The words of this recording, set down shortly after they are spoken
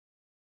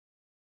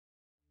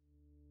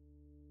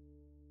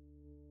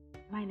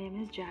My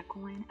name is Jacque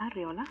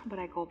Arreola, but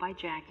I go by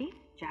Jackie,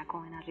 Jacque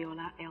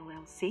Arreola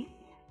LLC.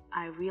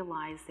 I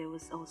realized there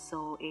was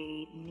also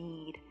a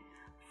need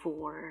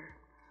for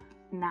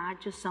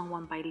not just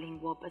someone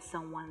bilingual, but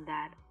someone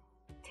that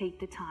take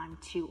the time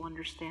to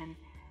understand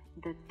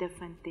the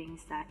different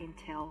things that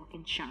entail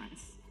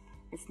insurance.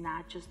 It's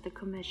not just the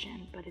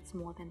commission, but it's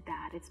more than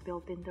that. It's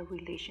built in the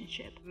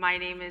relationship. My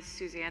name is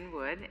Suzanne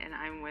Wood, and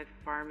I'm with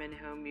Farm and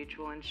Home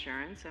Mutual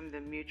Insurance. I'm the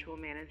mutual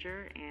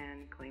manager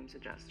and claims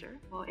adjuster.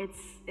 Well,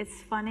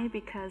 it's funny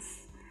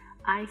because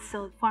I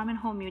sold Farm and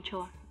Home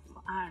Mutual,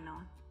 I don't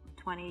know,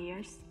 20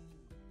 years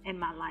in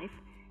my life,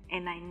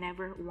 and I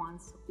never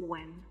once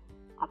went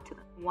up to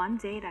them. One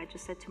day I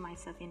just said to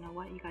myself, you know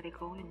what, you gotta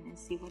go in and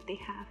see what they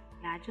have.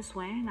 And I just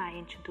went and I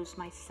introduced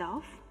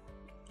myself.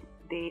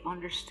 They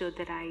understood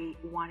that I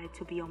wanted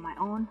to be on my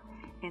own,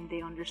 and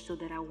they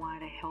understood that I wanted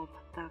to help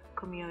the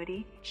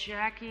community.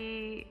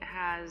 Jackie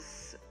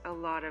has a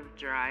lot of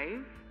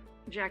drive.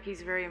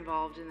 Jackie's very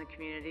involved in the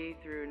community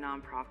through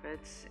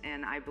nonprofits,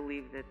 and I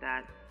believe that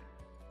that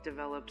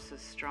develops a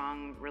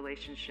strong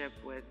relationship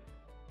with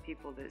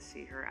people that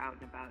see her out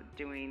and about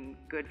doing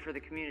good for the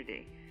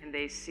community, and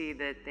they see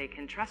that they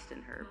can trust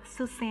in her.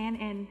 Suzanne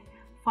and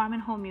Farm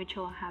and Home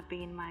Mutual have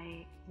been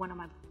one of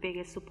my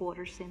biggest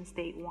supporters since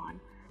day one.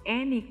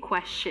 Any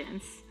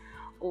questions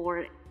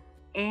or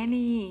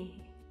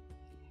any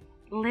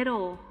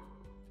little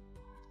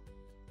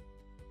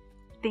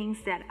things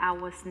that I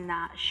was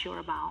not sure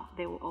about,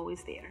 they were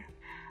always there.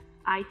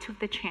 I took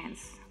the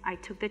chance. I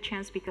took the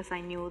chance because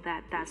I knew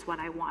that that's what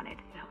I wanted.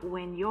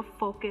 When your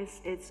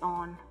focus is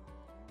on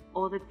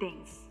other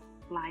things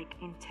like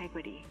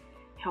integrity,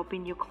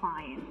 helping your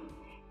client,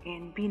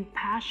 and being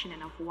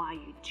passionate of why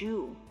you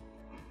do,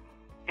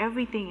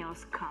 everything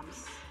else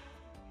comes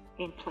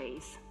in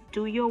place.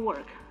 Do your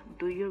work,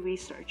 do your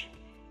research,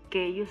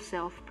 get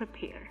yourself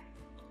prepared.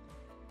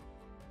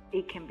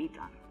 It can be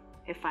done.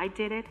 If I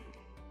did it,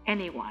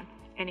 anyone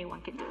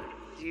can do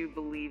it. Do you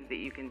believe that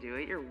you can do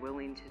it? You're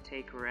willing to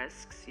take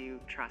risks,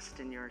 you trust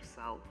in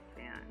yourself,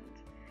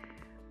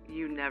 and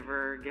you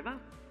never give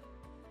up.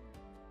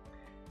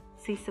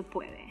 Sí se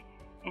puede,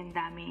 and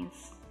that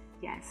means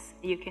yes,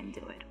 you can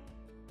do it.